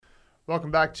Welcome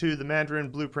back to the Mandarin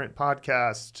Blueprint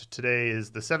podcast. Today is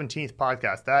the 17th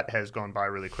podcast. That has gone by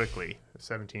really quickly.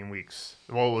 17 weeks.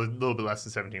 Well, a little bit less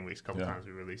than 17 weeks. A couple times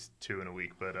we released 2 in a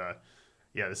week. But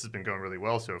this has been going really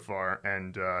well so far.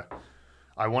 And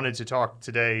I wanted to talk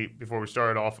today, before we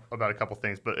started off, about a couple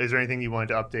things. But is there anything you wanted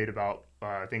to update about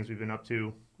things we've been up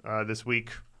to this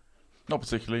week? Not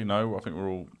particularly, no. I think we're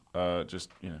all we're just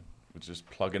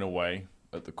plugging away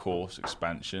at the course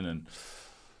expansion and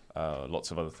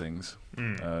lots of other things,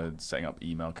 setting up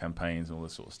email campaigns and all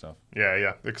this sort of stuff.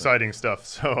 Yeah, exciting stuff.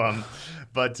 So,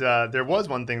 but there was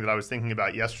one thing that I was thinking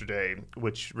about yesterday,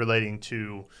 which relating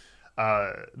to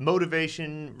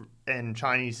motivation and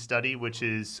Chinese study, which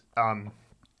is,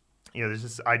 there's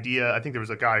this idea. I think there was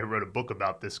a guy who wrote a book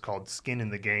about this called Skin in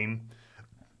the Game,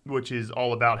 which is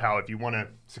all about how if you want to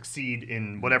succeed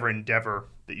in whatever endeavor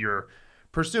that you're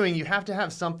pursuing, you have to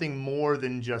have something more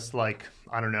than just like,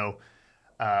 I don't know,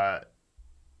 a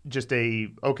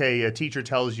teacher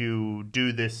tells you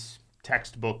do this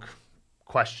textbook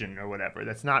question or whatever.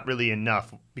 That's not really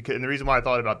enough. And the reason why I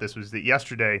thought about this was that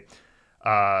yesterday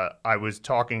I was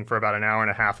talking for about an hour and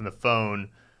a half on the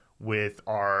phone with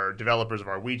our developers of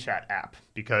our WeChat app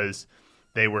because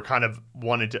they were kind of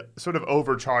wanted to sort of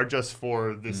overcharge us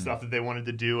for this stuff that they wanted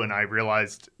to do. And I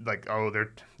realized like,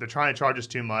 they're trying to charge us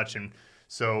too much. And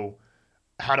so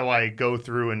how do I go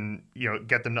through and,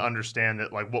 get them to understand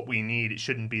that like what we need, it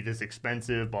shouldn't be this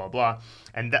expensive, blah, blah.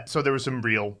 And so there was some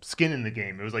real skin in the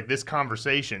game. It was like this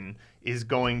conversation is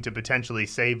going to potentially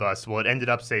save us. Well, it ended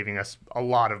up saving us a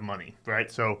lot of money,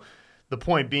 right? So the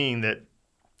point being that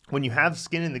when you have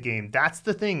skin in the game, that's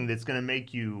the thing that's going to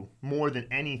make you more than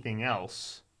anything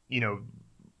else,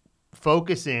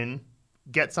 focus in,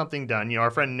 get something done. Our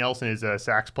friend Nelson is a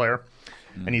sax player,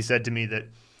 and he said to me that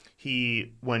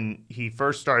when he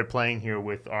first started playing here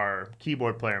with our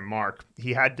keyboard player, Mark,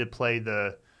 he had to play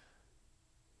the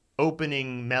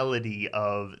opening melody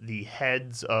of the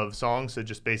heads of songs. So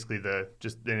just basically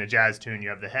just in a jazz tune, you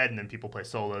have the head and then people play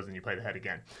solos and you play the head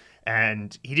again.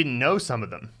 And he didn't know some of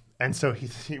them. And so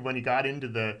when he got into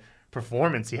the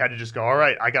performance, he had to just go, all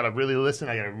right, I got to really listen.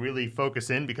 I got to really focus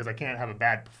in because I can't have a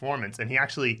bad performance. And he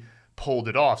actually pulled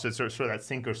it off. So it's sort of that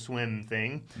sink or swim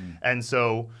thing. And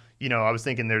so, I was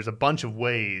thinking there's a bunch of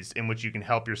ways in which you can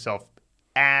help yourself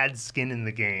add skin in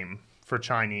the game for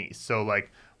Chinese. So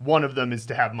like one of them is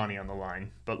to have money on the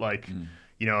line. But like, I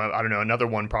don't know, another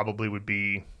one probably would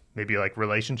be maybe like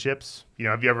relationships.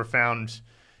 Have you ever found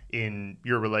in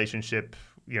your relationship,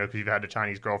 because you've had a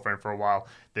Chinese girlfriend for a while,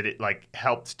 that it like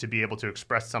helped to be able to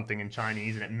express something in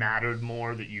Chinese and it mattered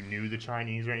more that you knew the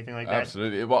Chinese or anything like that?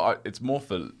 Absolutely. Well, it's more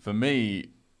for me,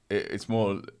 it's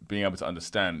more being able to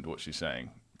understand what she's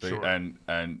saying. Sure. And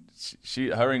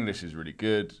her English is really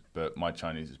good, but my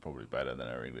Chinese is probably better than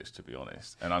her English, to be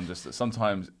honest. And I'm just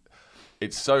sometimes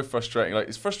it's so frustrating. Like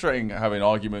it's frustrating having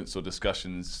arguments or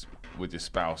discussions with your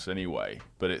spouse anyway.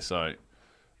 But it's like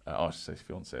I should say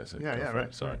fiance.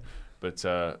 Right. Sorry, but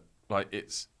I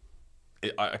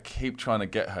keep trying to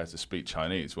get her to speak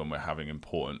Chinese when we're having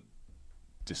important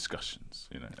discussions,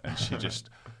 and she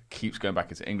just keeps going back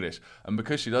into English. And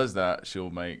because she does that, she'll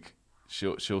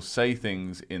say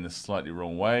things in a slightly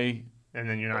wrong way, and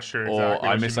then you're not sure exactly.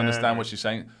 Or I misunderstand what she's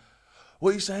saying.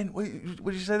 What are you saying?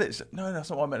 Would you say that? No, that's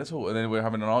not what I meant at all. And then we're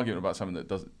having an argument about something that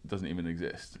doesn't even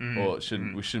exist, or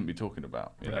we shouldn't be talking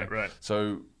about. Right.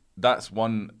 So that's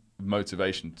one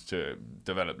motivation to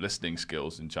develop listening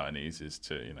skills in Chinese is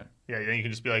to then you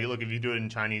can just be like, look, if you do it in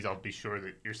Chinese, I'll be sure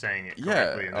that you're saying it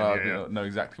correctly. Know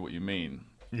exactly what you mean.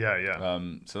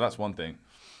 So that's one thing.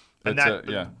 But,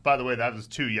 by the way, that was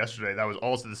 2 yesterday. That was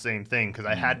also the same thing because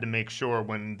I had to make sure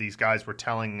when these guys were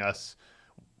telling us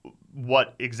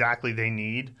what exactly they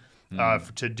need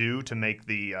to do to make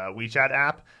the WeChat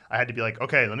app, I had to be like,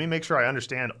 okay, let me make sure I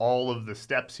understand all of the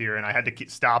steps here. And I had to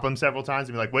stop them several times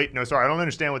and be like, wait, no, sorry, I don't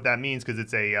understand what that means because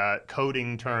it's a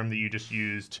coding term that you just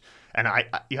used. And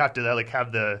you have to like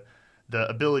have the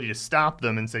ability to stop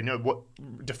them and say, no,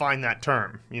 define that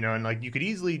term, and like you could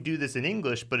easily do this in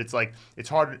English, but it's like, it's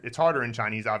harder in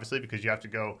Chinese, obviously, because you have to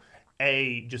go,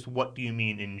 just what do you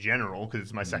mean in general? Because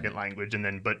it's my second language. And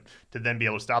then, but to then be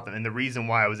able to stop them. And the reason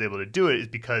why I was able to do it is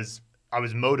because I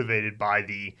was motivated by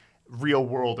the real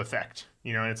world effect,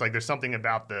 and it's like, there's something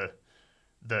about the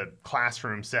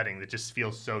classroom setting that just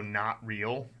feels so not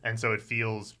real. And so it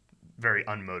feels very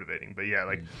unmotivating, but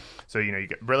so, you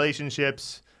get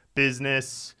relationships,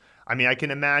 business. I mean, I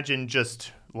can imagine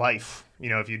just life,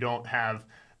 if you don't have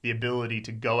the ability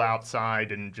to go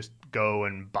outside and just go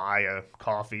and buy a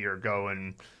coffee or go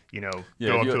and, go up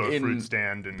to a fruit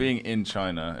stand. And being in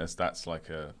China, that's like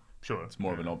sure, it's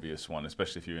more of an obvious one,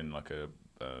 especially if you're in like a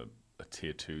a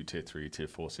tier 2, tier 3, tier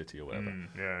 4 city or whatever.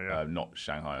 Not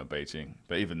Shanghai or Beijing.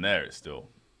 But even there, it's still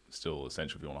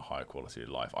essential if you want a higher quality of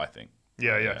life, I think.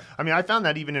 Yeah. I mean, I found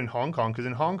that even in Hong Kong, because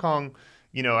in Hong Kong,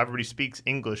 you know, everybody speaks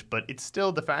English, but it's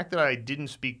still the fact that I didn't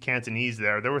speak Cantonese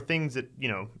there. There were things that, you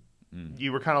know,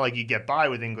 you were kind of like you get by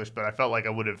with English, but I felt like I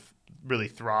would have really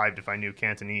thrived if I knew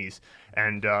Cantonese.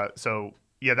 And so,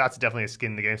 yeah, that's definitely a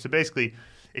skin in the game. So basically,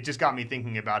 it just got me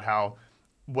thinking about how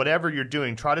whatever you're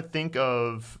doing, try to think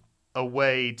of a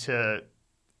way to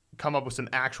come up with some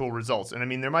actual results. And I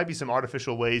mean, there might be some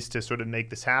artificial ways to sort of make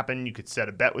this happen. You could set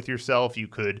a bet with yourself. You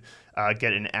could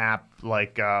get an app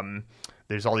like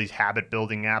there's all these habit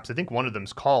building apps. I think one of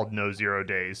them's called No Zero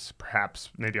Days. Perhaps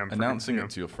maybe I'm announcing it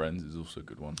to your friends is also a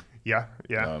good one. Yeah.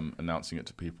 Announcing it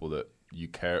to people that you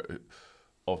care,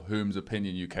 of whom's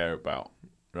opinion you care about,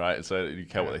 right? So you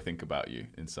care what they think about you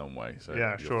in some way. So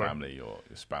your family or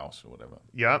your spouse or whatever.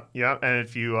 Yeah. And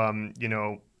if you you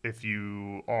know, if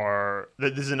you are,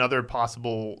 this is another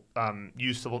possible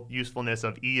usefulness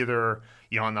of either,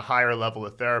 you know, on the higher level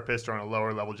a therapist or on a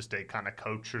lower level just a kind of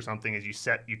coach or something, is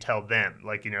you tell them,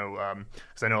 like, you know,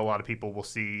 because I know a lot of people will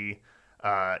see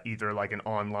either like an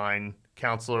online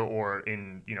counselor or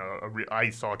in, you know, I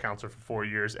saw a counselor for 4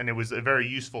 years, and it was a very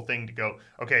useful thing to go,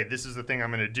 okay, this is the thing I'm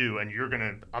going to do, and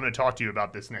I'm going to talk to you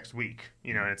about this next week,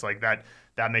 you know, and it's like that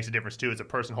makes a difference too. It's a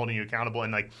person holding you accountable,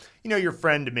 and like, you know, your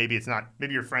friend, maybe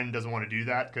your friend doesn't want to do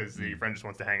that because your friend just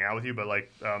wants to hang out with you, but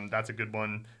like, that's a good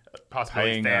one.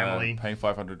 Possibly family. Paying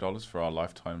 $500 for our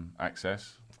lifetime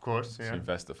access. Of course, yeah. So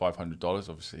invest the $500.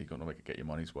 Obviously, you've got to make it get your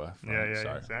money's worth. Right?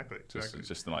 Yeah, exactly.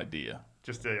 Just an idea.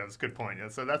 That's a good point. Yeah,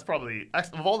 so that's probably,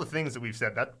 of all the things that we've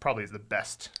said, that probably is the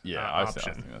best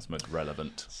option. I think that's most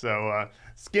relevant. So,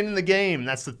 skin in the game.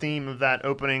 That's the theme of that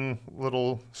opening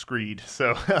little screed.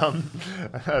 So,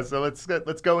 so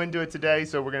let's go into it today.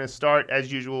 So we're going to start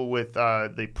as usual with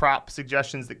the prop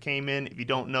suggestions that came in. If you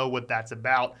don't know what that's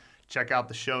about, check out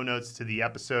the show notes to the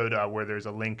episode where there's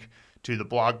a link to the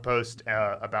blog post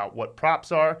about what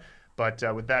props are. But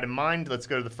with that in mind, let's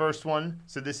go to the first one.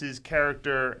 So this is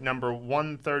character number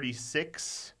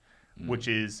 136, which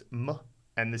is m,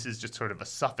 and this is just sort of a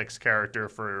suffix character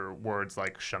for words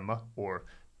like shama or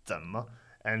them.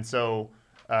 And so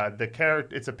the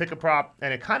character, it's a pick a prop,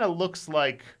 and it kind of looks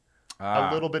like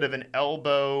a little bit of an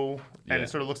elbow, and it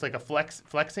sort of looks like a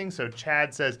flexing. So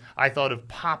Chad says, I thought of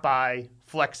Popeye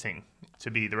flexing to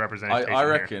be the representation. I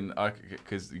reckon,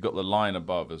 because you got the line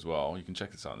above as well. You can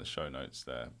check this out in the show notes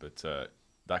there, but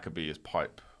that could be his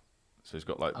pipe. So he's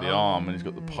got like the arm and he's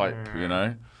got the pipe, you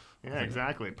know. Yeah,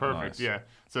 exactly. Perfect. Nice. Yeah.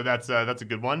 So that's a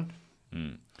good one.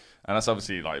 And that's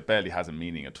obviously like barely has a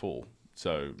meaning at all.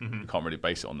 So you can't really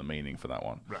base it on the meaning for that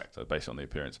one. Right. So based on the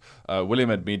appearance.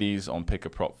 William Edmides on pick a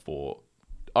prop for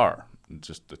R.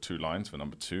 Just the 2 lines for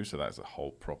number 2. So that's a whole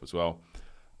prop as well.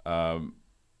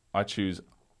 I choose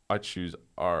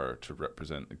R to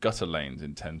represent gutter lanes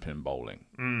in 10-pin bowling.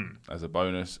 As a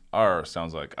bonus, R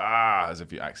sounds like as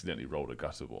if you accidentally rolled a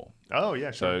gutter ball. Oh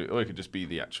yeah, sure. So or it could just be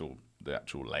the actual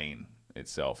lane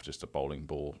itself, just a bowling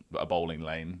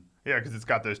lane. Yeah, because it's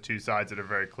got those 2 sides that are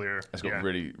very clear. It's got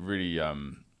really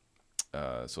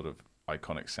sort of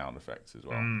iconic sound effects as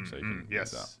well. So you can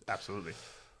use that. Absolutely.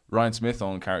 Ryan Smith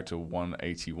on character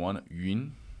 181,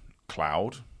 Yun,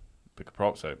 cloud. Pick a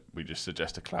prop, so we just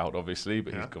suggest a cloud, obviously,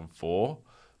 but he's gone 4.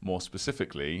 More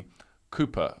specifically,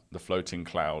 Koopa, the floating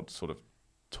cloud sort of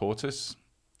tortoise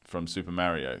from Super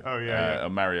Mario. Oh, yeah. A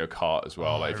Mario Kart as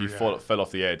well. Like if you fell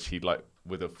off the edge, he'd like,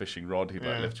 with a fishing rod, he'd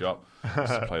like lift you up.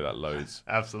 Just play that loads.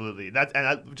 Absolutely.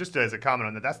 Just as a comment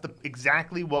on that, that's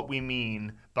exactly what we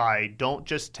mean by don't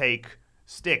just take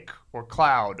stick or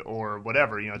cloud or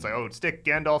whatever. You know, it's like, oh, stick,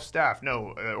 Gandalf's staff.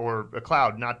 No, or a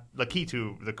cloud, not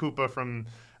Lakitu, the Koopa from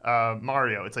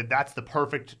Mario. It's like that's the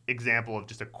perfect example of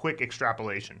just a quick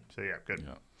extrapolation. So yeah, good.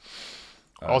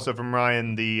 Yeah. Also from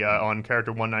Ryan, the on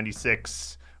character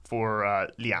 196 for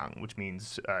Liang, which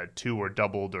means 2 or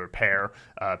doubled or pair,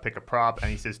 pick a prop, and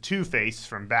he says Two-Face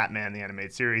from Batman the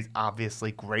animated series.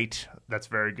 Obviously great. That's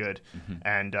very good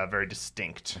and very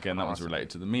distinct. Again, that was related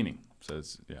to the meaning. So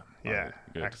it's good.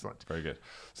 Excellent, very good.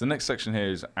 So the next section here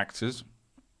is actors.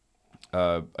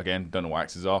 Again, don't know what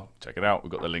actors are. Check it out.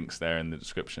 We've got the links there in the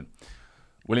description.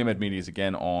 William Edmides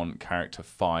again on character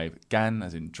 5, Gan,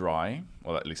 as in dry.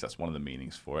 Well, at least that's one of the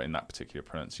meanings for it in that particular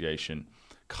pronunciation.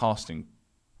 Casting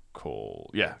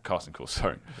call.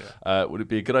 Sorry. Yeah. Would it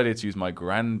be a good idea to use my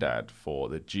granddad for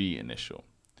the G initial?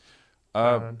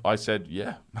 I said,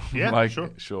 yeah. Yeah,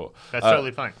 sure. That's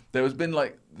totally fine. There has been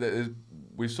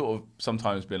we've sort of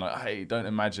sometimes been like, hey, don't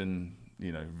imagine,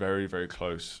 very, very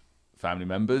close family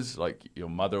members, like your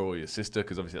mother or your sister,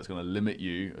 because obviously that's going to limit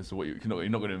you as to what you're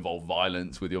not going to involve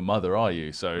violence with your mother, are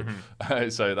you? So,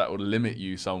 so that would limit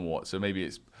you somewhat. So maybe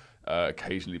it's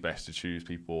occasionally best to choose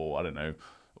people, I don't know,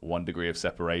 1 degree of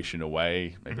separation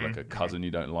away, maybe like a cousin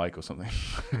you don't like or something.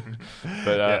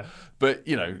 But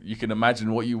you know, you can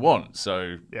imagine what you want.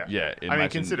 So I mean,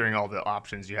 considering all the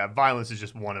options you have, violence is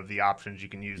just one of the options you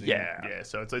can use.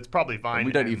 So it's probably fine. And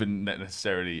we don't even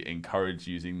necessarily encourage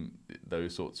using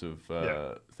those sorts of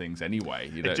things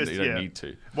anyway. You don't need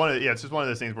to. It's just one of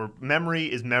those things where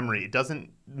memory is memory.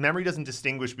 Memory doesn't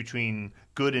distinguish between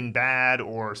good and bad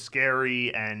or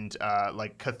scary and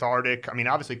like cathartic. I mean,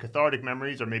 obviously cathartic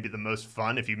memories are maybe the most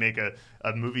fun if you make a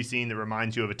movie scene that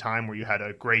reminds you of a time where you had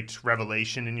a great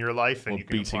revelation in your life and or you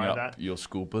can beating apply up that. your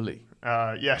school bully.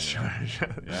 Sure.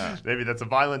 Maybe that's a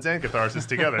violence and catharsis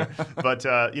together. But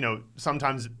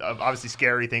sometimes obviously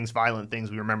scary things, violent things,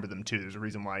 we remember them too. There's a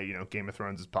reason why Game of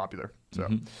Thrones is popular. So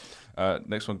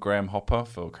next one, Graham Hopper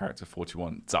for character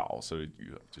 41, Zhao. So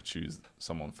you have to choose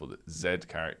someone for the Z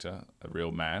character, a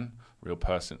real man, real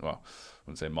person. Well, I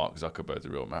wouldn't say Mark Zuckerberg's a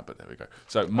real man, but there we go.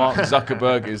 So Mark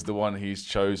Zuckerberg is the one he's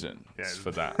chosen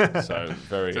for that. So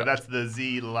So that's the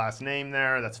Z, the last name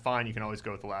there. That's fine. You can always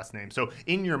go with the last name. So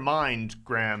in your mind,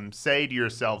 Graham, say to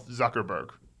yourself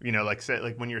Zuckerberg.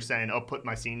 Like when you're saying, "Oh, put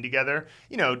my scene together."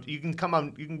 You can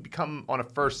become on a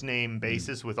first name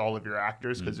basis with all of your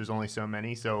actors because there's only so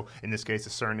many. So in this case,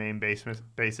 a surname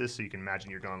basis. So you can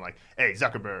imagine you're going like, "Hey,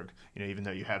 Zuckerberg," even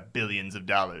though you have billions of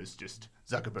dollars, just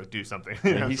Zuckerberg, do something.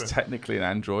 He's technically an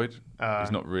android. He's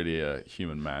not really a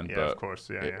human man. Yeah, but of course.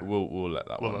 We'll let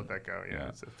that We'll let that go. Yeah,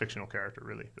 it's a fictional character,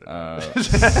 really.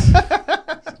 It's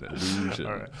an illusion.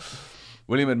 All right.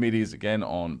 William Admedes again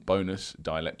on bonus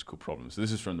dialectical problems. So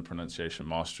this is from the Pronunciation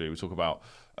Mastery. We talk about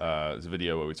there's a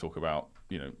video where we talk about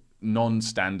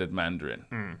non-standard Mandarin,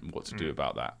 what to do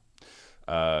about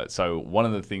that. So one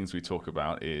of the things we talk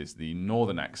about is the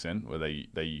northern accent, where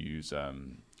they use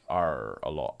R a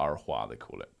lot, R Hua they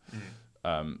call it.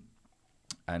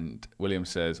 And William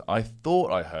says, I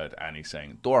thought I heard Annie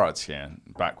saying 多少钱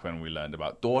back when we learned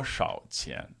about 多少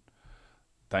钱.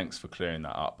 Thanks for clearing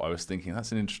that up. I was thinking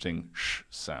that's an interesting sh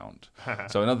sound.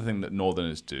 So another thing that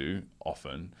Northerners do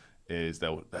often is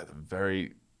they're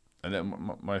very, and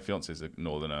then my fiance is a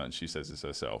Northerner and she says this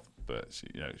herself, but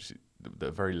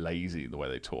they're very lazy the way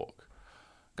they talk.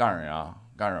 干什么？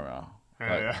干什么？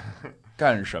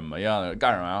 干什么呀？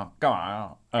干什么呀？干嘛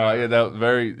呀？they're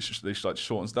very they like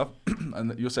short and stuff,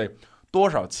 and you'll say 多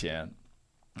少钱?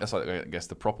 That's like I guess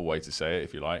the proper way to say it,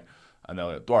 if you like. And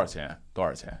they'll go 多少钱? 多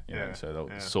少钱? So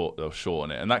they'll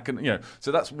shorten it, and that can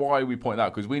So that's why we point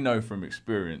out, because we know from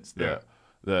experience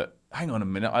that hang on a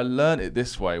minute, I learned it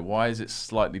this way. Why is it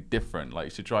slightly different? Like,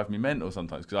 it should drive me mental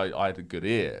sometimes, because I had a good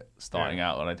ear starting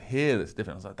out, and I'd hear this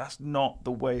different. I was like, that's not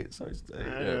the way it's supposed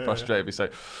to. Frustrated me. So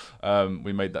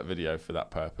we made that video for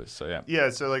that purpose. So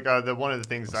So like one of the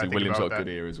things I think William's about got a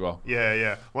good ear as well.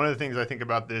 One of the things I think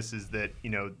about this is that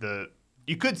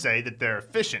you could say that they're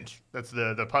efficient. That's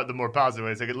the more positive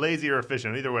way. It's like lazy or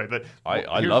efficient, either way. But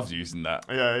I loved using that.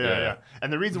 Yeah.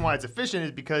 And the reason why it's efficient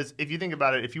is because if you think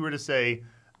about it, if you were to say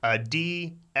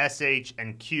D, SH,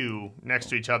 and Q next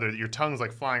to each other, your tongue's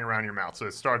like flying around your mouth. So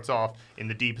it starts off in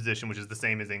the D position, which is the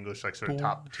same as English, like sort of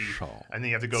top T. And then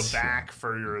you have to go back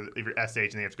for your SH,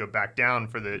 and then you have to go back down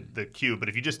for the Q. But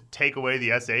if you just take away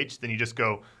the SH, then you just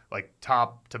go like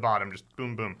top to bottom, just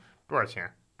boom, boom.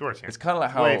 It's kind of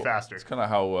like how way faster. It's kind of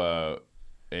how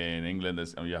in England,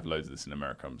 you have loads of this in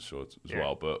America, I'm sure as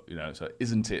well. But so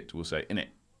isn't it? We'll say in it.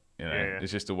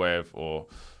 It's just a way of do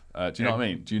you know what I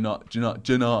mean? Do you know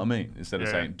what I mean? Instead of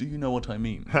saying, do you know what I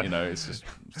mean? It's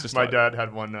just. My dad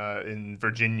had one in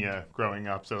Virginia growing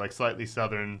up, so like slightly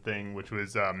southern thing, which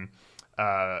was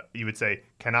you would say,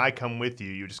 "Can I come with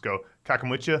you?" You just go, "Can I come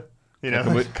with you?"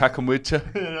 Kakamwicha.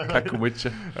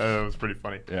 That was pretty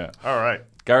funny. Yeah. All right.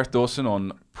 Gareth Dawson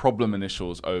on problem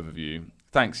initials overview.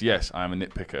 Thanks. Yes, I am a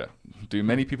nitpicker. Do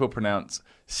many people pronounce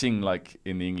sing like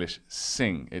in the English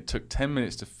sing? It took 10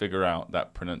 minutes to figure out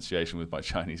that pronunciation with my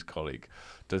Chinese colleague.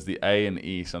 Does the A and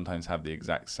E sometimes have the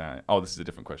exact sound? Oh, this is a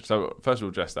different question. So first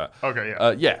we'll address that. Okay,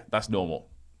 yeah. Yeah, that's normal.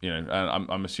 And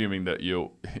I'm assuming that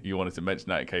you wanted to mention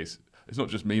that in case it's not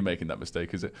just me making that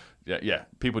mistake, is it? Yeah.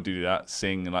 People do that,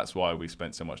 sing, and that's why we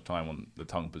spent so much time on the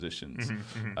tongue positions.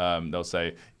 They'll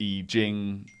say "yi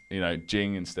jing,"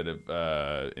 jing instead of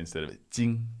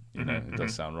jing. It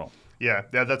does sound wrong. Yeah,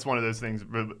 that's one of those things.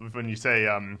 When you say,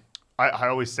 I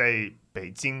always say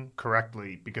Beijing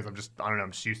correctly because I'm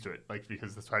just used to it, like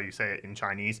because that's how you say it in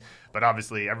Chinese. But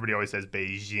obviously, everybody always says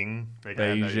Beijing.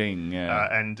 Beijing,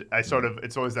 yeah. And I sort of,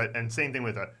 it's always that, and same thing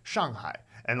with Shanghai.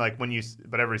 And like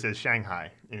but everybody says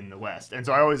Shanghai in the West. And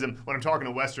so I always am, when I'm talking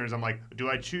to Westerners, I'm like, do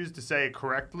I choose to say it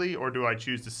correctly or do I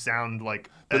choose to sound like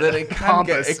But then it can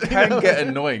get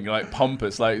annoying, like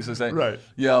pompous. Like it's saying, right.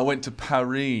 Yeah, I went to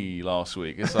Paris last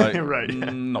week. It's like, right.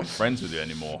 Not friends with you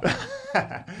anymore. Do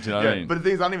you know what I mean? But the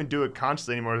thing is, I don't even do it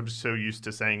consciously anymore. I'm just so used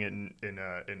to saying it in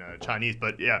Chinese.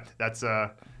 But yeah, that's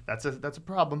a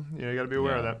problem. You got to be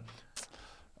aware of that.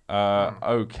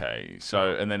 Okay,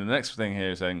 so and then the next thing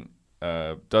here is saying,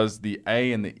 does the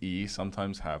A and the E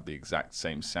sometimes have the exact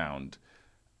same sound,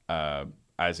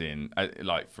 as in,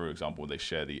 like for example, they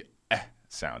share the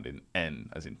sound in N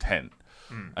as in 10,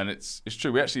 and it's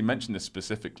true. We actually mentioned this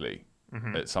specifically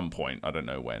at some point. I don't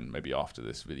know when, maybe after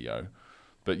this video,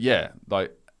 but yeah,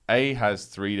 like A has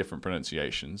 3 different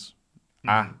pronunciations,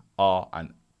 A, R,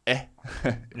 and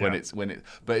but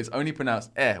it's only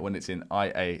pronounced when it's in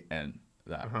IAN.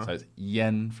 So it's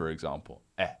yen, for example,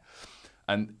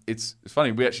 and it's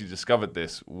funny. We actually discovered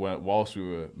this whilst we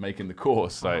were making the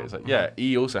course. So it's like,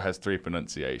 E also has 3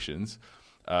 pronunciations,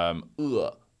 as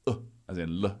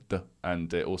in l, d,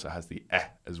 and it also has the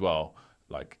as well,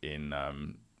 like in,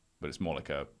 but it's more like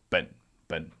a ben.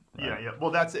 Right? Yeah.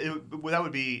 Well, it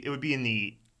would be in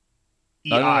the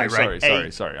No, right?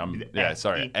 Sorry. Sorry.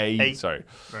 Sorry.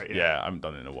 Right, yeah, I haven't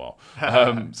done it in a while.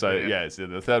 So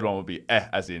the third one would be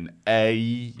as in A.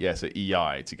 Yeah, so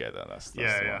EI together. That's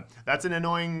That's an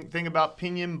annoying thing about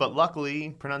Pinyin, but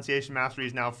luckily Pronunciation Mastery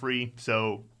is now free.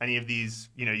 So any of these,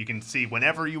 you can see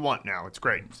whenever you want now. It's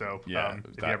great. So if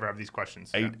you ever have these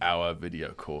questions, 8-hour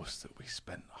video course that we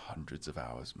spent hundreds of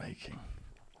hours making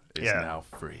is now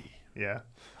free. Yeah,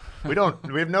 we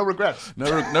have no regrets.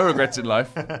 No regrets in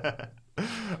life.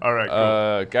 All right,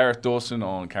 cool. Gareth Dawson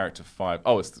on character 5.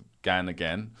 Oh, it's Gan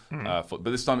again. But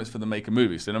this time it's for the Make a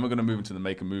Movie. So then we're going to move into the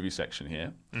Make a Movie section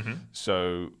here.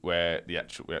 So where we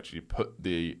actually put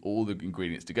all the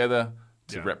ingredients together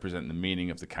to represent the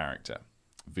meaning of the character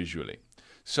visually.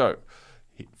 So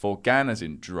for Gan as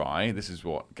in dry, this is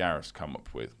what Gareth's come up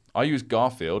with. I use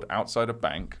Garfield outside a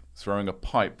bank throwing a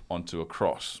pipe onto a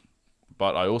cross.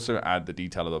 But I also add the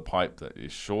detail of the pipe that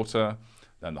is shorter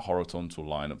than the horizontal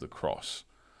line of the cross.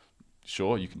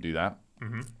 Sure, you can do that.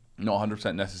 Not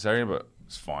 100% necessary, but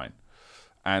it's fine.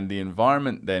 And the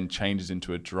environment then changes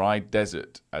into a dry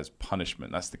desert as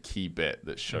punishment. That's the key bit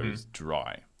that shows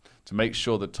dry. To make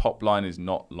sure the top line is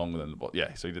not longer than the bottom.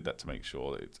 Yeah, so he did that to make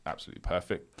sure that it's absolutely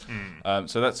perfect.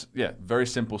 So that's, very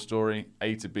simple story.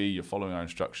 A to B, you're following our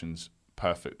instructions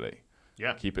perfectly.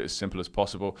 Yeah. Keep it as simple as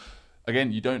possible.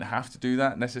 Again, you don't have to do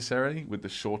that necessarily with the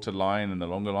shorter line and the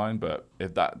longer line, but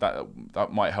if that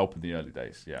might help in the early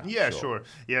days. Yeah, sure.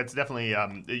 Yeah, it's definitely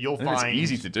you'll find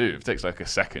it's easy to do. If it takes like a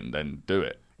second, then do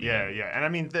it. Yeah. And I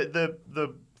mean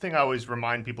the thing I always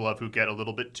remind people of who get a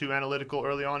little bit too analytical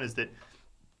early on is that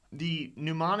the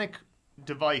mnemonic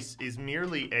device is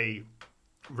merely a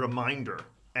reminder.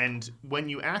 And when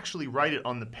you actually write it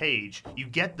on the page, you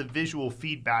get the visual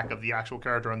feedback of the actual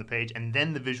character on the page and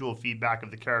then the visual feedback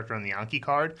of the character on the Anki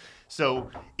card.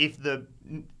 So if it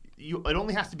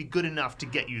only has to be good enough to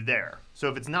get you there.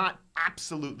 So if it's not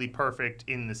absolutely perfect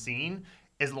in the scene,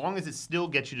 as long as it still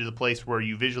gets you to the place where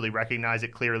you visually recognize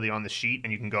it clearly on the sheet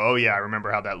and you can go, oh yeah, I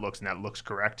remember how that looks and that looks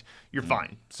correct, you're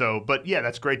fine. So, but yeah,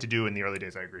 that's great to do in the early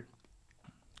days. I agree.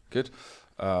 Good.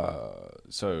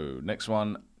 So next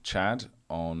one, Chad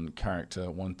on character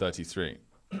 133.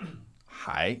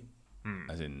 Hi,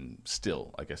 as in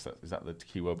still. I guess is that the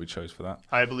keyword we chose for that?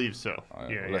 I believe so.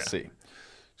 Let's see.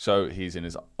 So he's in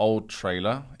his old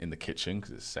trailer in the kitchen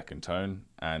because it's second tone,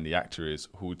 and the actor is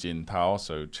Hu Jintao.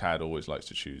 So Chad always likes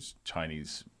to choose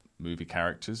Chinese movie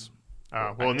characters.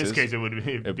 In this case, it would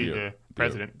be the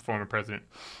president, former president.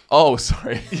 Oh,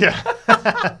 sorry. Yeah.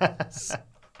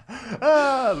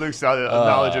 Luke's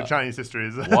knowledge of Chinese history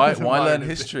is why learn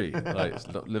history? Like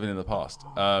living in the past.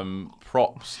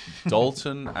 Props: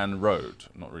 Dalton and Road.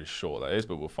 I'm not really sure what that is,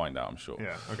 but we'll find out. I'm sure.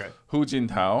 Yeah. Okay. Hu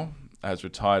Jintao has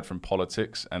retired from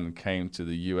politics and came to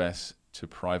the U.S. to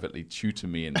privately tutor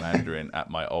me in Mandarin at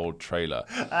my old trailer.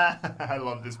 I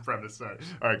love this premise. Sorry.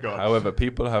 All right, go on. However,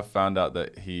 people have found out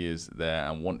that he is there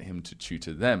and want him to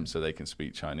tutor them so they can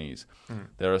speak Chinese.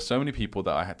 There are so many people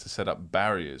that I had to set up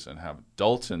barriers and have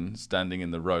Dalton standing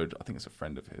in the road. I think it's a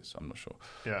friend of his. I'm not sure.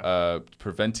 Yeah.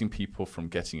 Preventing people from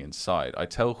getting inside. I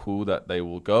tell Hu that they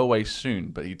will go away soon,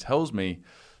 but he tells me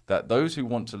that those who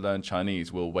want to learn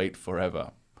Chinese will wait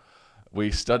forever. We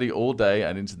study all day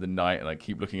and into the night, and I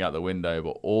keep looking out the window,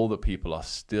 but all the people are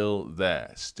still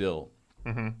there, still.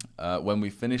 When we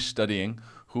finish studying,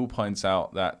 Hu points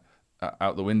out that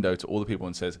out the window to all the people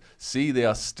and says, see, they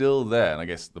are still there. And I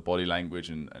guess the body language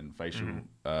and facial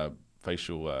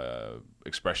facial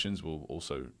expressions will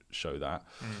also show that.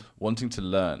 Wanting to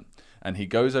learn. And he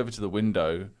goes over to the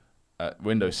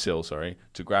windowsill,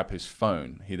 to grab his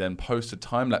phone. He then posts a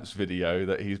time-lapse video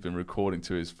that he's been recording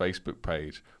to his Facebook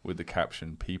page with the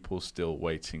caption, "People still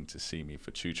waiting to see me for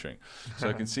tutoring." So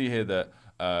I can see here that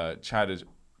Chad is,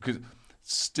 because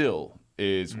still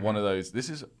is one of those, this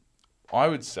is, I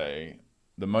would say,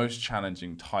 the most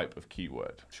challenging type of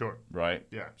keyword. Sure. Right?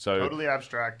 Yeah. So totally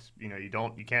abstract.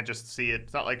 You can't just see it.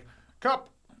 It's not like cup,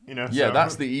 Yeah, so.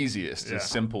 that's the easiest, is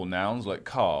simple nouns like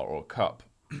car or cup.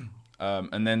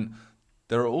 And then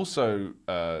there are also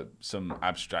some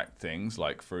abstract things,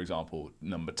 like, for example,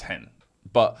 number 10.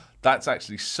 But that's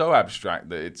actually so abstract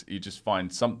that you just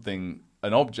find something,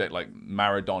 an object like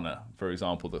Maradona, for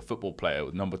example, the football player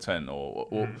with number 10,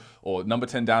 or number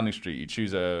 10 Downing Street. You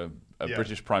choose a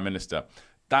British Prime Minister.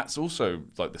 That's also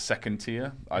like the second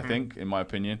tier, I think, in my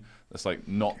opinion. That's like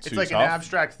not too tough. It's like an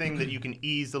abstract thing that you can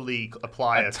easily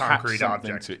apply a concrete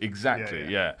object to.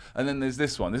 Exactly, yeah. And then there's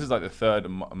this one. This is like the third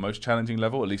and most challenging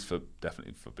level, at least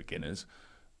definitely for beginners,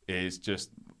 is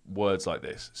just words like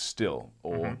this: still,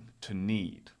 or to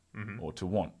need, or to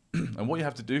want. And what you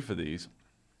have to do for these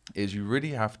is you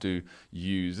really have to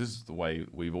use, this is the way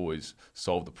we've always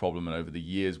solved the problem, and over the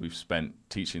years we've spent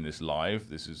teaching this live.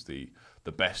 This is the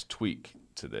best tweak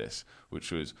to this, which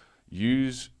was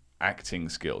use acting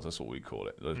skills. That's what we call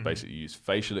it. Basically use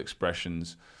facial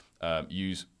expressions,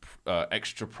 use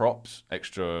extra props,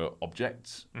 extra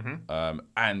objects,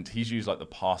 and he's used like the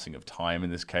passing of time in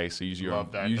this case. So use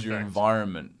your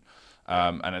environment,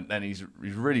 and then he's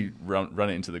really run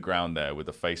it into the ground there with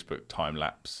the Facebook time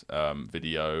lapse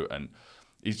video, and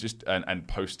he's just and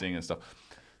posting and stuff.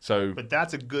 But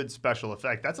that's a good special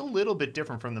effect. That's a little bit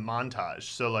different from the montage.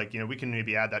 So, we can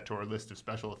maybe add that to our list of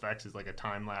special effects as like a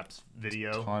time-lapse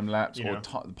video. Time-lapse or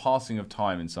passing of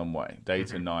time in some way. Day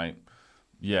to night.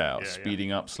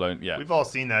 Speeding up, slowing. Yeah. We've all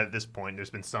seen that at this point. There's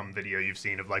been some video you've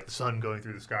seen of like the sun going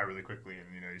through the sky really quickly, and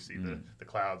you see the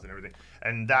clouds and everything.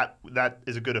 And that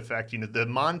is a good effect. The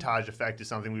montage effect is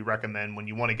something we recommend when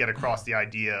you want to get across the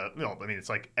idea. It's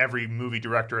like every movie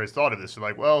director has thought of this. They're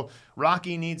like, well,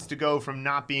 Rocky needs to go from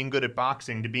not being good at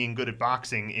boxing to being good at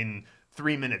boxing in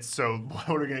 3 minutes. So what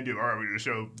are we going to do? All right, we're going to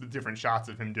show the different shots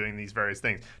of him doing these various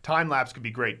things. Time lapse could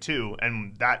be great too,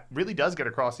 and that really does get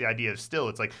across the idea of still.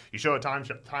 It's like you show a time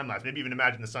lapse. Maybe even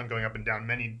imagine the sun going up and down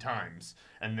many times,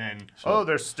 and then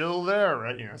they're still there,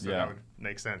 right? That would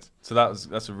make sense. So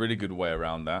that's a really good way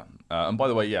around that. And by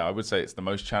the way, I would say it's the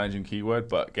most challenging keyword,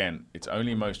 but again, it's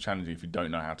only most challenging if you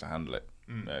don't know how to handle it,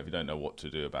 if you don't know what to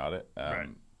do about it. Right.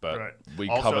 But we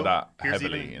cover that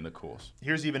heavily in the course.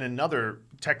 Here's even another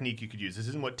technique you could use. This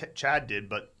isn't what Chad did,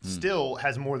 but still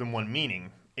has more than one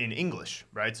meaning in English,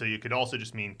 right? So you could also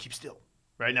just mean keep still,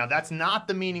 right? Now, that's not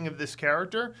the meaning of this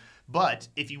character, but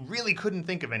if you really couldn't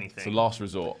think of anything. It's a last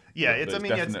resort. Yeah, it's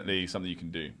definitely something you can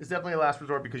do. It's definitely a last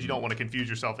resort because you don't want to confuse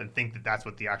yourself and think that that's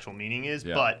what the actual meaning is.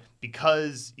 Yeah. But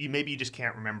because maybe you just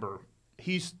can't remember,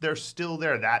 they're still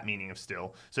there, that meaning of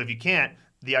still. So if you can't,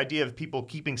 the idea of people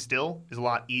keeping still is a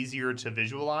lot easier to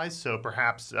visualize. So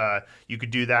perhaps you could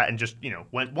do that and just,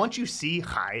 once you see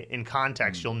hai in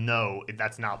context, you'll know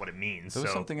that's not what it means. There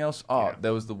was something else.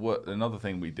 There was another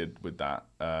thing we did with that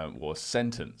was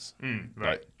sentence. Right.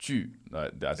 Like 句,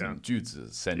 as in 句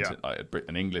子, sentence, like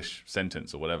an English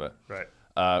sentence or whatever. Right.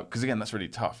 Because again, that's really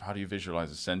tough. How do you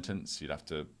visualize a sentence? You'd have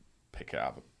to pick it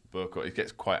out of a book, or it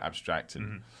gets quite abstract.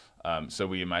 And so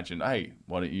we imagined, hey,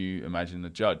 why don't you imagine a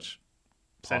judge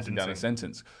passing down a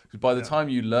sentence? Because by the time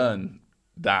you learn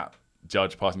that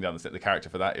judge passing down the character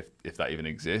for that, if that even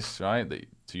exists, right,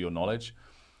 to your knowledge,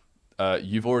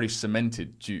 you've already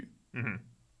cemented Ju,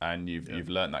 and you've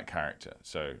learned that character,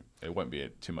 so it won't be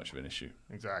too much of an issue.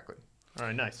 Exactly. All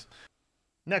right, nice.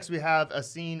 Next, we have a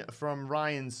scene from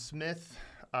Ryan Smith,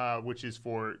 which is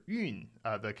for Yun,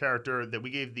 the character that we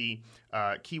gave the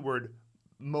keyword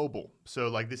mobile.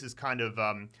 So, this is kind of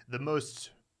the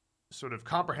most sort of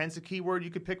comprehensive keyword you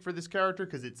could pick for this character,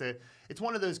 because it's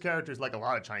one of those characters, like a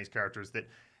lot of Chinese characters, that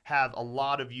have a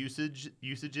lot of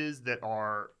usages that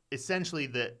are essentially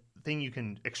the thing you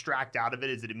can extract out of it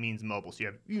is that it means mobile. So you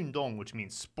have yundong, which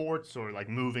means sports or like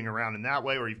moving around in that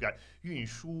way, or you've got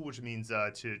yunshu, which means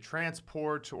to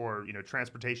transport or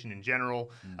transportation in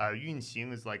general.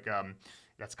 Yunxing is like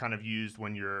that's kind of used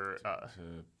when you're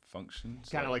functions.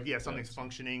 Kind of like, something's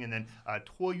functioning, and then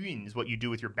托运 is what you do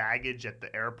with your baggage at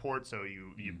the airport. So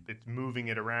it's moving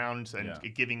it around and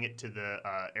giving it to the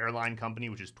airline company,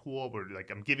 which is 托, where like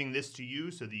I'm giving this to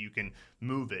you so that you can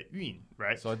move it. 运,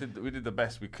 right? So we did the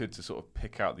best we could to sort of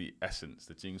pick out the essence,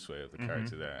 the 精髓 of the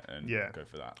character there, and go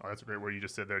for that. Oh, that's a great word you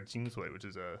just said there, 精髓, which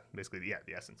is basically the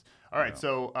essence. All right,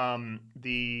 so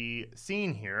the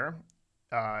scene here.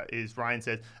 Is Ryan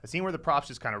says a scene where the props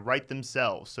just kind of write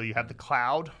themselves. So you have the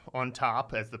cloud on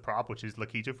top as the prop, which is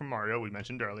Lakitu from Mario, we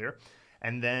mentioned earlier,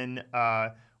 and then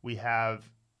we have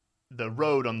the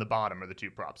road on the bottom are the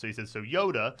two props. So he says, so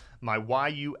Yoda, my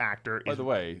YU actor. By the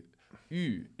way,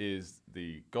 Yu is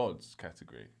the gods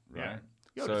category, right?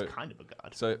 Yeah. Yoda's kind of a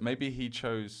god. So maybe he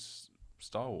chose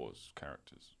Star Wars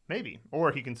characters. Maybe,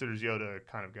 or he considers Yoda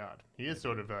kind of god. He is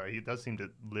sort of. He does seem to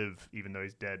live, even though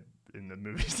he's dead in the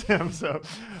movies. So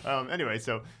anyway,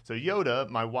 so Yoda,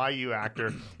 my YU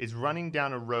actor, is running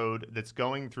down a road that's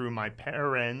going through my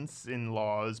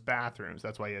parents-in-law's bathrooms.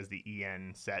 That's why he has the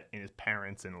EN set in his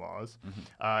parents-in-laws.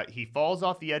 He falls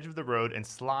off the edge of the road and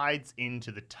slides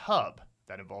into the tub.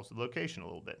 That involves the location a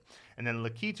little bit. And then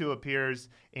Lakitu appears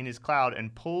in his cloud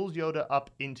and pulls Yoda up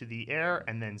into the air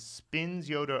and then spins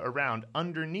Yoda around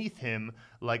underneath him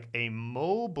like a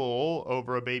mobile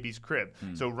over a baby's crib.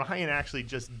 So Ryan actually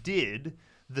just did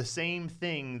the same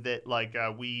thing that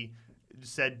we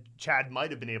said Chad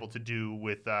might have been able to do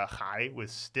with Hai,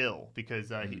 with Still, because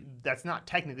that's not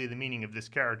technically the meaning of this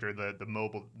character, the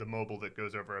mobile that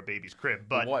goes over a baby's crib.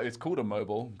 But it's called a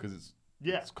mobile because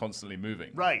it's constantly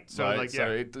moving. Right. So so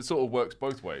it sort of works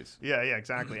both ways. Yeah,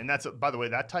 exactly. And that's, by the way,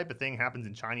 that type of thing happens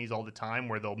in Chinese all the time,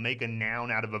 where they'll make a noun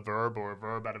out of a verb, or a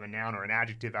verb out of a noun, or an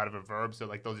adjective out of a verb. So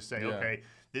they'll just say, okay,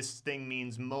 this thing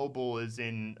means mobile is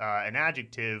in an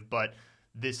adjective, but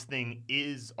this thing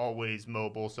is always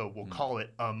mobile, so we'll call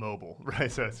it a mobile,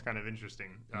 right? So it's kind of interesting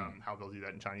how they'll do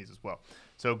that in Chinese as well.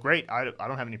 So great. I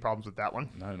don't have any problems with that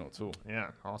one. No, not at all. Yeah,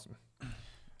 awesome.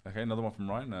 Okay, another one from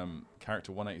Ryan.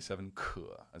 Character 187, 可,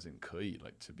 as in 可以,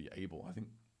 like to be able. I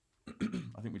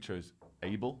think we chose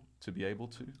able, to be able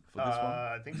to, for this one.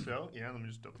 I think so. Yeah, let me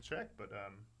just double check. But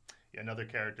another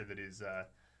character that is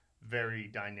very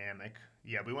dynamic.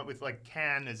 Yeah, we went with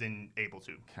can as in able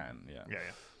to. Can, yeah. Yeah.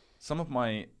 Some of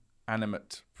my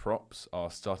animate props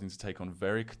are starting to take on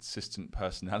very consistent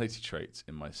personality traits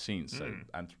in my scenes, so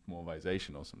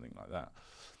anthropomorphization or something like that.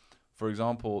 For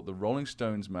example, the Rolling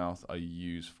Stones mouth I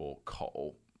use for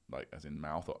coal, like as in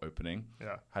mouth or opening,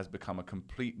 has become a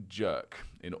complete jerk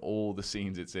in all the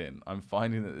scenes it's in. I'm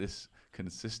finding that this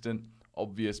consistent,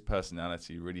 obvious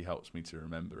personality really helps me to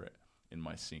remember it in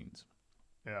my scenes.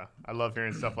 Yeah, I love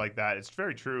hearing stuff like that. It's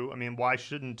very true. I mean, why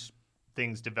shouldn't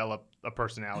things develop a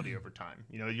personality over time?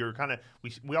 You're kind of,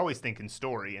 we always think in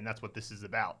story, and that's what this is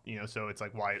about. So it's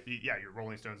like, why? Yeah, your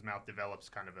Rolling Stones mouth develops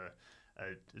kind of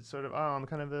it's sort of, I'm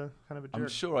kind of a jerk. I'm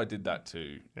sure I did that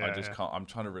too. I just can't. I'm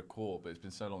trying to recall, but it's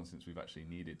been so long since we've actually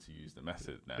needed to use the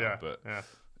method now.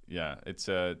 It's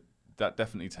that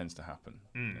definitely tends to happen.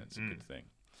 It's a good thing.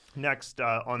 Next,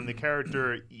 on the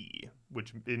character E,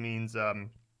 which it means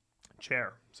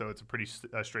chair. So it's a pretty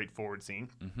straightforward scene.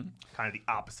 Kind of the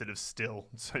opposite of Still.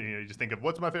 So you just think of,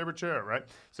 what's my favorite chair, right?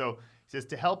 So he says,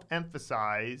 to help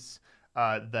emphasize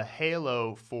the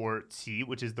halo for Qi,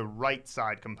 which is the right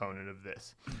side component of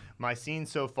this. My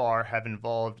scenes so far have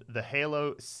involved the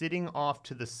halo sitting off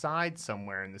to the side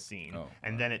somewhere in the scene.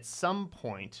 And then at some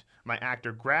point, my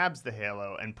actor grabs the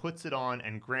halo and puts it on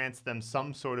and grants them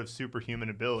some sort of superhuman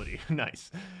ability.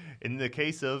 Nice. In the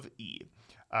case of E,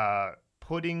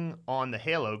 putting on the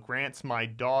halo grants my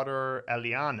daughter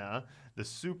Eliana the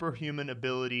superhuman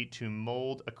ability to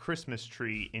mold a Christmas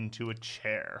tree into a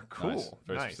chair. Cool. Nice.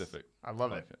 Very specific. I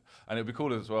love it. And it'd be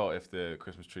cool as well if the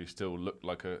Christmas tree still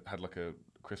looked had a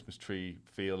Christmas tree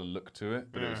feel and look to it,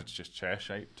 but it was just chair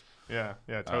shaped. Yeah,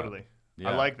 totally.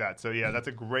 I like that. So that's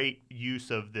a great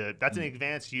use of that's an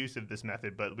advanced use of this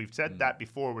method, but we've said that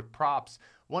before with props.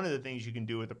 One of the things you can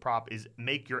do with a prop is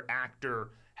make your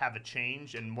actor have a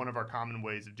change, and one of our common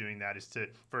ways of doing that is to,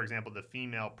 for example, the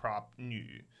female prop nu.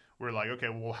 We're like, okay,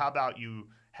 well, how about you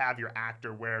have your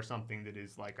actor wear something that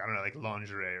is like, I don't know, like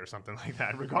lingerie or something like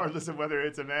that, regardless of whether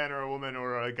it's a man or a woman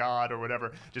or a god or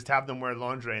whatever. Just have them wear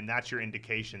lingerie, and that's your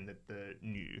indication that the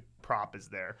new prop is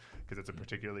there, because it's a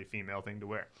particularly female thing to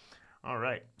wear. All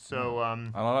right, so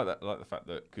and I like that. I like the fact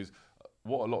that, because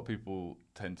what a lot of people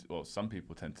some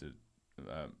people tend to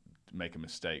make a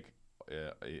mistake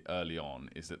early on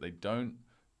is that they don't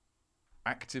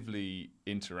actively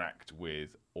interact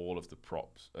with all of the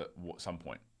props at some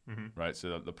point, right?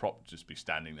 So the prop just be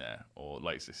standing there, or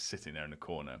like just sitting there in the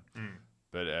corner.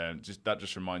 But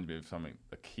that reminds me of something.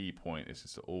 A key point is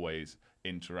just to always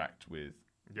interact with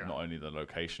not only the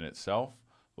location itself,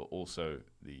 but also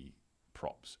the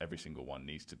props. Every single one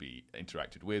needs to be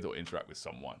interacted with or interact with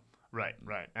someone. Right.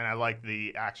 And I like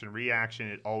the action reaction.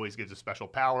 It always gives a special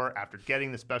power. After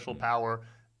getting the special power,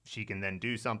 she can then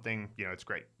do something. It's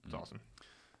great. It's awesome.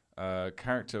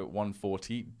 Character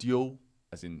 140, duel,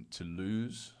 as in to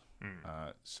lose.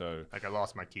 So like I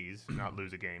lost my keys, not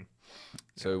lose a game.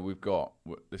 So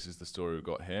this is the story we've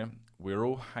got here. We're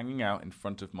all hanging out in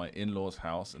front of my in-laws'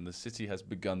 house, and the city has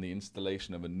begun the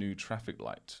installation of a new traffic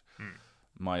light.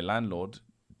 My landlord,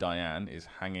 Diane, is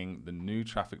hanging the new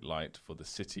traffic light for the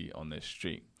city on their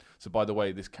street. So by the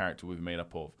way, this character will be made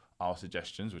up of our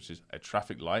suggestions, which is a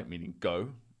traffic light, meaning go,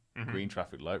 green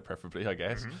traffic light, preferably, I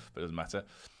guess, but it doesn't matter.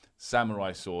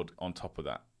 Samurai sword on top of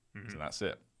that. So that's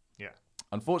it. Yeah.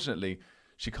 Unfortunately,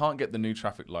 she can't get the new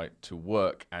traffic light to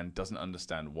work and doesn't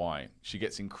understand why. She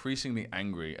gets increasingly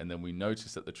angry, and then we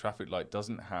notice that the traffic light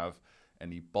doesn't have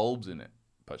any bulbs in it,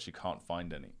 but she can't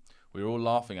find any. We're all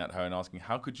laughing at her and asking,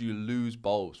 how could you lose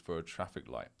bulbs for a traffic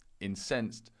light?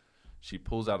 Incensed, she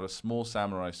pulls out a small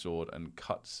samurai sword and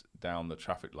cuts down the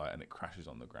traffic light, and it crashes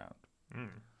on the ground.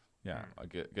 Yeah, I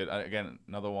get again,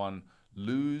 another one.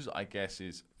 Lose, I guess,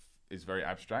 is very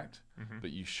abstract,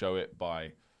 but you show it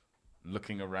by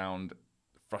looking around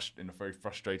in a very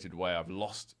frustrated way. I've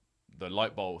lost the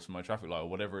light bulbs for my traffic light, or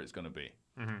whatever it's going to be.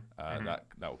 That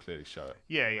will clearly show it.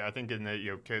 Yeah. I think in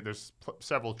the there's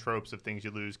several tropes of things you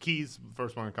lose. Keys,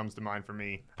 first one that comes to mind for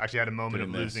me. I actually had a moment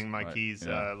of losing my keys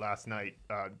last night,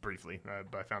 briefly,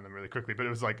 but I found them really quickly. But it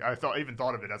was like I even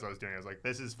thought of it as I was doing it. I was like,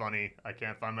 this is funny. I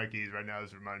can't find my keys right now.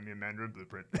 This reminded me of Mandarin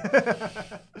Blueprint.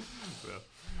 So,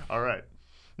 all right.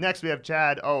 Next, we have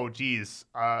Chad. Oh, geez.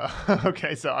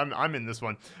 Okay, so I'm in this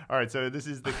one. All right, so this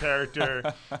is the character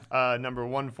number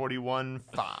 141,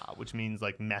 Fa, which means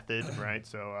like method, right?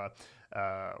 So,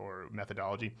 or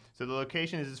methodology. So the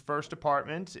location is his first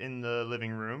apartment in the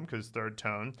living room, because third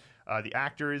tone. The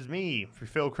actor is me,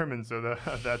 Phil Crimmins. So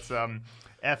that's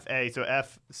F-A. So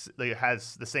F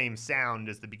has the same sound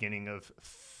as the beginning of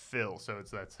Phil, so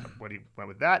that's what he went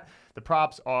with that. The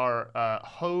props are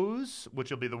hose, which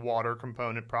will be the water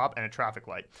component prop, and a traffic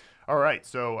light. All right,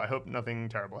 so I hope nothing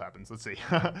terrible happens. Let's see.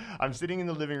 I'm sitting in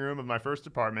the living room of my first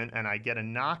apartment, and I get a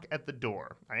knock at the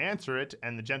door. I answer it,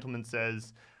 and the gentleman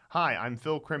says, "Hi, I'm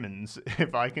Phil Crimmins.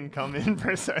 If I can come in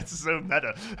for a second," it's so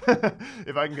meta.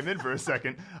 If I can come in for a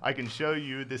second, I can show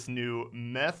you this new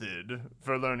method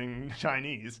for learning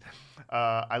Chinese.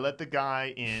 I let the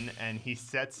guy in, and he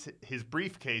sets his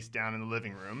briefcase down in the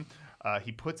living room.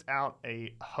 He puts out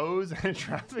a hose and a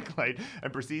traffic light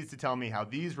and proceeds to tell me how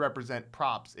these represent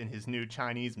props in his new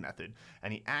Chinese method.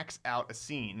 And he acts out a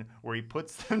scene where he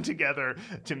puts them together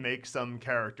to make some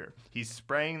character. He's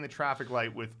spraying the traffic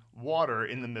light with water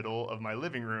in the middle of my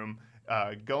living room,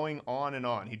 going on and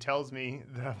on. He tells me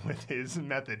that with his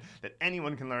method that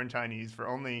anyone can learn Chinese for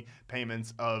only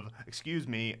payments of,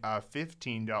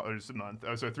 $15 a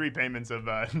month. So 3 payments of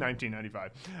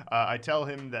 $19.95. I tell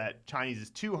him that Chinese is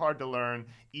too hard to learn,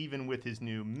 even with his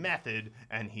new method,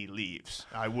 and he leaves.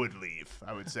 I would leave,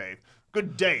 I would say.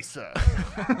 Good day, sir.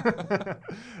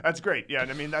 That's great. Yeah,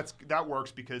 and I mean that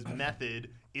works because method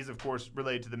is, of course,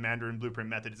 related to the Mandarin Blueprint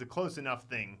method. It's a close enough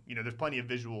thing. There's plenty of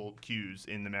visual cues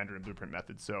in the Mandarin Blueprint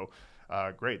method. So,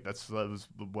 great. That was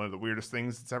one of the weirdest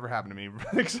things that's ever happened to me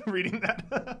reading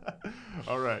that.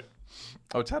 All right.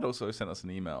 Oh, Tad also sent us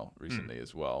an email recently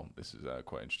as well. This is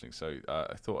quite interesting. So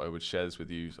I thought I would share this with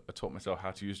you. I taught myself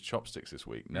how to use chopsticks this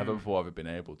week. Never before have I been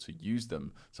able to use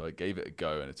them. So I gave it a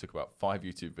go, and it took about 5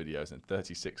 YouTube videos and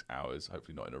 36 hours,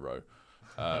 hopefully not in a row.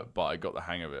 But I got the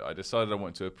hang of it. I decided I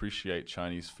wanted to appreciate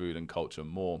Chinese food and culture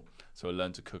more. So I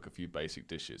learned to cook a few basic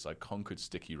dishes. I conquered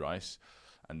sticky rice.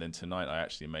 And then tonight I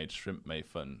actually made shrimp mei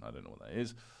fun. I don't know what that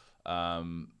is.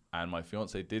 And my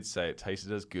fiance did say it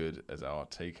tasted as good as our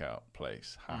takeout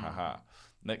place. Ha ha ha.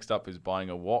 Next up is buying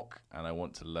a wok, and I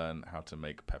want to learn how to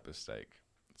make pepper steak.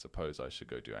 Suppose I should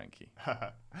go do Anki.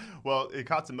 Well,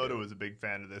 Katsumoto was a big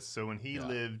fan of this. So when he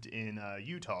lived in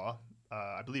Utah,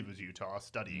 I believe it was Utah,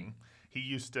 studying, he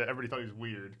used to, everybody thought he was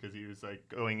weird because he was like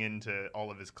going into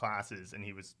all of his classes, and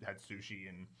he had sushi,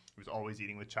 and he was always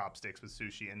eating with chopsticks with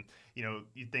sushi. And,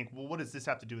 you'd think, well, what does this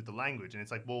have to do with the language? And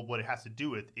it's like, well, what it has to do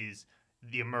with is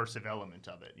the immersive element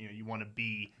of it. You want to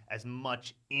be as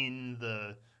much in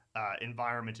the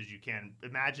environment as you can.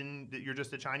 Imagine that you're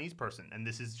just a Chinese person, and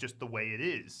this is just the way it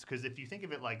is. Because if you think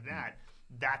of it like that,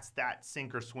 that's that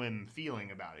sink or swim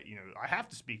feeling about it. I have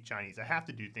to speak Chinese. I have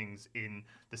to do things in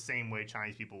the same way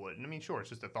Chinese people would. And I mean, sure, it's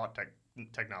just a thought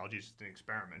technology. It's just an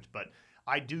experiment. But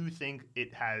I do think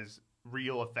it has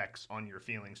real effects on your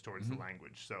feelings towards the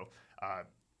language. So,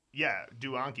 yeah,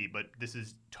 do Anki, but this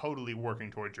is totally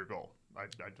working towards your goal. I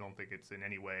don't think it's in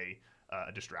any way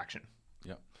a distraction.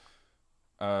 Yeah.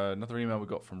 Another email we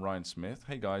got from Ryan Smith.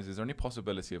 Hey guys, is there any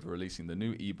possibility of releasing the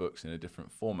new ebooks in a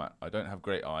different format? I don't have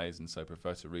great eyes and so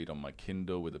prefer to read on my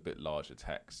Kindle with a bit larger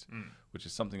text, which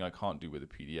is something I can't do with a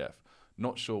PDF.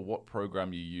 Not sure what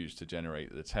program you use to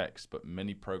generate the text, but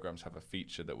many programs have a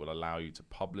feature that will allow you to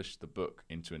publish the book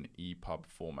into an EPUB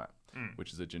format,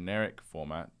 which is a generic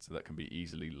format so that can be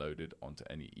easily loaded onto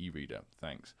any e-reader.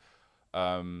 Thanks.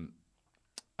 And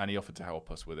he offered to help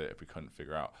us with it if we couldn't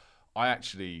figure out. I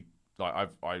actually...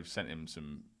 I've sent him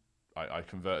some. I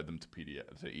converted them to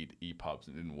PDF to EPUBs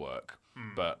and it didn't work.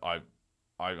 But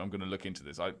I'm going to look into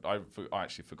this. I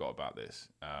actually forgot about this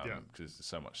because there's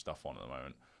so much stuff on at the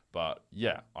moment. But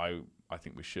yeah, I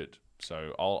think we should.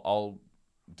 So I'll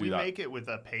do that. We make it with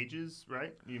Pages,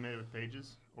 right? You made it with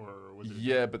Pages, or was it?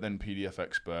 Yeah, but then PDF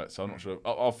Expert. So I'm not sure.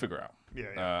 I'll figure it out.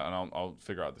 Yeah. And I'll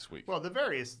figure it out this week. Well,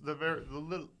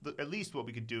 at least what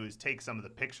we could do is take some of the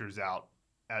pictures out.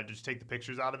 Just take the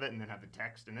pictures out of it and then have the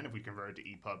text, and then if we convert it to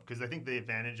EPUB, because I think the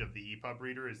advantage of the EPUB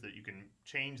reader is that you can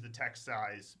change the text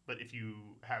size, but if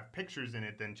you have pictures in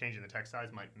it, then changing the text size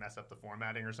might mess up the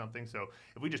formatting or something. So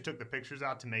if we just took the pictures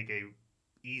out to make a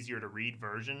easier to read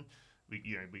version, we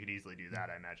could easily do that,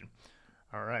 I imagine.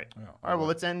 All right. Yeah, all right. Well,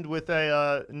 let's end with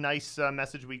a nice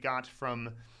message we got from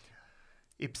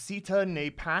Ipsita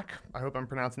Napak. I hope I'm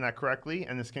pronouncing that correctly.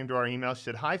 And this came to our email. She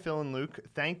said, "Hi, Phil and Luke.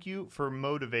 Thank you for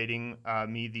motivating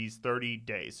me these 30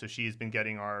 days." So she has been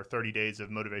getting our 30 days of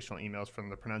motivational emails from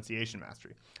the Pronunciation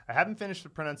Mastery. I haven't finished the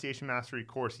Pronunciation Mastery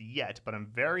course yet, but I'm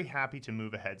very happy to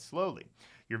move ahead slowly.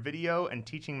 Your video and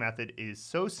teaching method is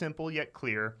so simple yet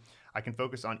clear. I can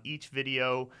focus on each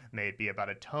video, may it be about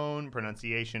a tone,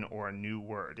 pronunciation, or a new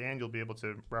word, and you'll be able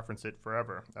to reference it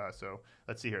forever. So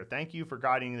let's see here. Thank you for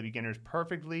guiding the beginners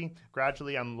perfectly.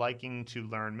 Gradually, I'm liking to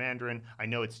learn Mandarin. I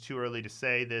know it's too early to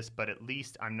say this, but at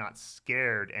least I'm not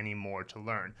scared anymore to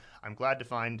learn. I'm glad to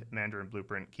find Mandarin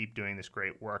Blueprint. Keep doing this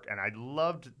great work. And I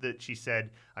loved that she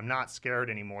said, I'm not scared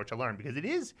anymore to learn, because it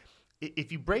is...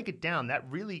 If you break it down, that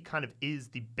really kind of is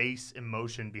the base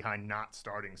emotion behind not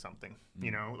starting something. You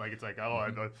know, like it's like,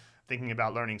 I'm thinking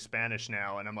about learning Spanish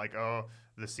now, and I'm like, oh,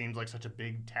 this seems like such a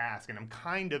big task. And I'm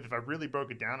kind of, if I really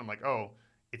broke it down, I'm like, oh,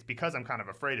 it's because I'm kind of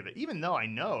afraid of it. Even though I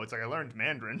know, it's like I learned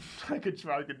Mandarin. I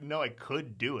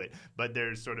could do it. But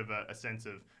there's sort of a sense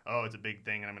of, oh, it's a big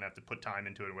thing, and I'm going to have to put time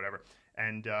into it or whatever.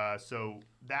 And so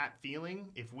that feeling,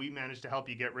 if we manage to help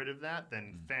you get rid of that,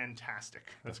 then fantastic.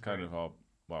 That's kind of our...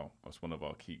 Well, that's one of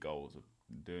our key goals of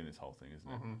doing this whole thing,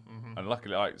 isn't it? And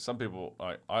luckily, some people,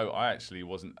 I actually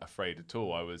wasn't afraid at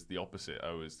all. I was the opposite. I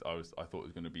thought it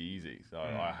was going to be easy. So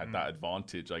I had that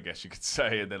advantage, I guess you could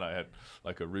say. And then I had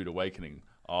like a rude awakening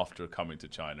after coming to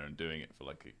China and doing it for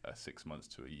like 6 months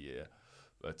to a year.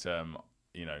 But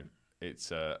you know,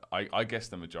 it's I guess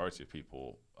the majority of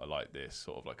people are like this,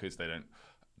 sort of like, because they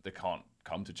can't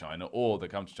come to China, or they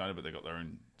come to China but they got their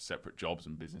own separate jobs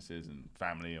and businesses and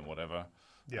family and whatever.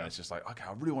 Yeah. And it's just like, okay,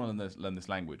 I really want to learn this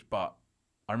language. But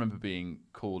I remember being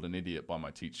called an idiot by my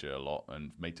teacher a lot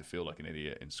and made to feel like an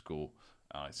idiot in school.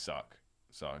 I suck,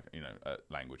 at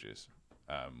languages,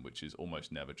 which is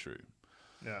almost never true.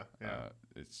 Yeah.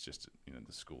 It's just,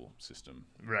 the school system.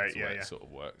 Right, that's the way it sort of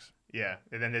works. Yeah,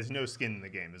 and then there's no skin in the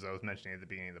game, as I was mentioning at the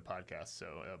beginning of the podcast, so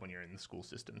when you're in the school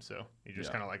system. So you're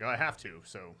just kind of like, oh, I have to,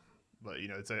 so... But,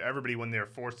 it's everybody, when they're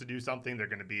forced to do something, they're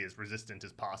going to be as resistant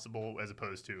as possible, as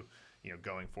opposed to,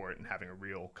 going for it and having a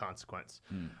real consequence.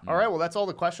 Mm-hmm. All right, well, that's all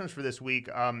the questions for this week.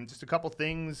 Just a couple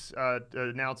things,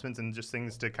 announcements, and just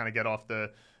things to kind of get off the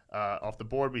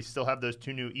board. We still have those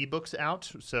 2 new ebooks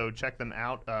out, so check them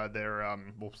out.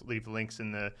 We'll leave the links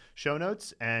in the show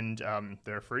notes, and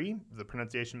they're free. The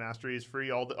Pronunciation Mastery is free.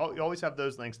 You always have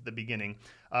those links at the beginning.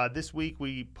 This week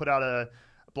we put out a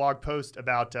blog post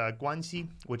about guanxi,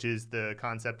 which is the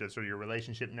concept of sort of your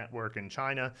relationship network in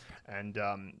China, and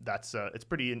that's it's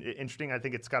pretty interesting. I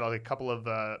think it's got a couple of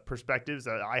perspectives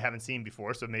that I haven't seen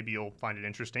before, so maybe you'll find it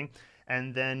interesting.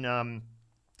 And then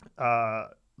the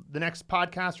next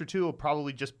podcast or two will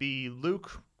probably just be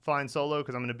Luke flying solo,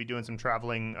 because I'm going to be doing some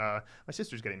traveling. My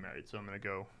sister's getting married, so I'm going to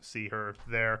go see her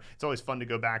there. It's always fun to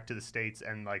go back to the States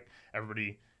and like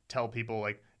everybody tell people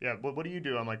like, yeah, what do you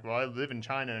do? I'm like, well, I live in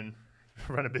China and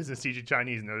run a business teaching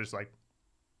Chinese, and they're just like,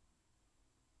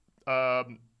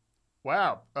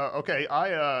 wow, okay,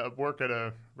 I work at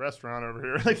a restaurant over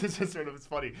here. Like, this is it's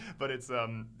funny, but it's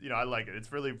I like it.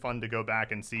 It's really fun to go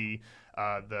back and see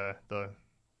the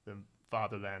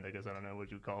fatherland, I guess. I don't know what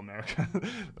you call America,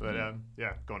 but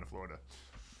going to Florida.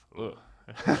 Ugh.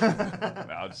 No,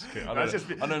 I'm just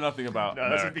kidding. I know nothing about America.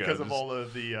 That's just because of all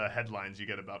of the headlines you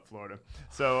get about Florida.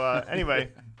 So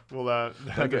anyway, we'll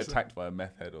don't get attacked by a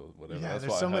meth head or whatever. Yeah, That's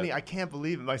there's so many. I can't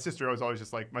believe it. My sister was always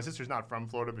just like, my sister's not from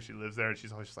Florida, but she lives there, and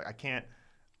she's always just like, I can't.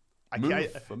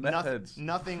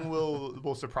 Nothing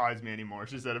will surprise me anymore,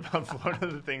 she said, about Florida,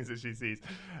 the things that she sees.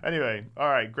 Anyway, all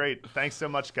right, great. Thanks so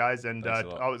much, guys. And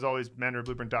as always,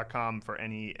 mandarinblueprint.com for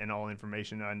any and all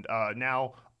information. And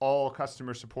now all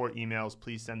customer support emails,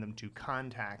 please send them to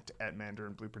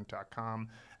contact@mandarinblueprint.com.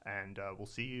 And we'll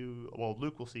see you,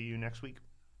 Luke, we'll see you next week.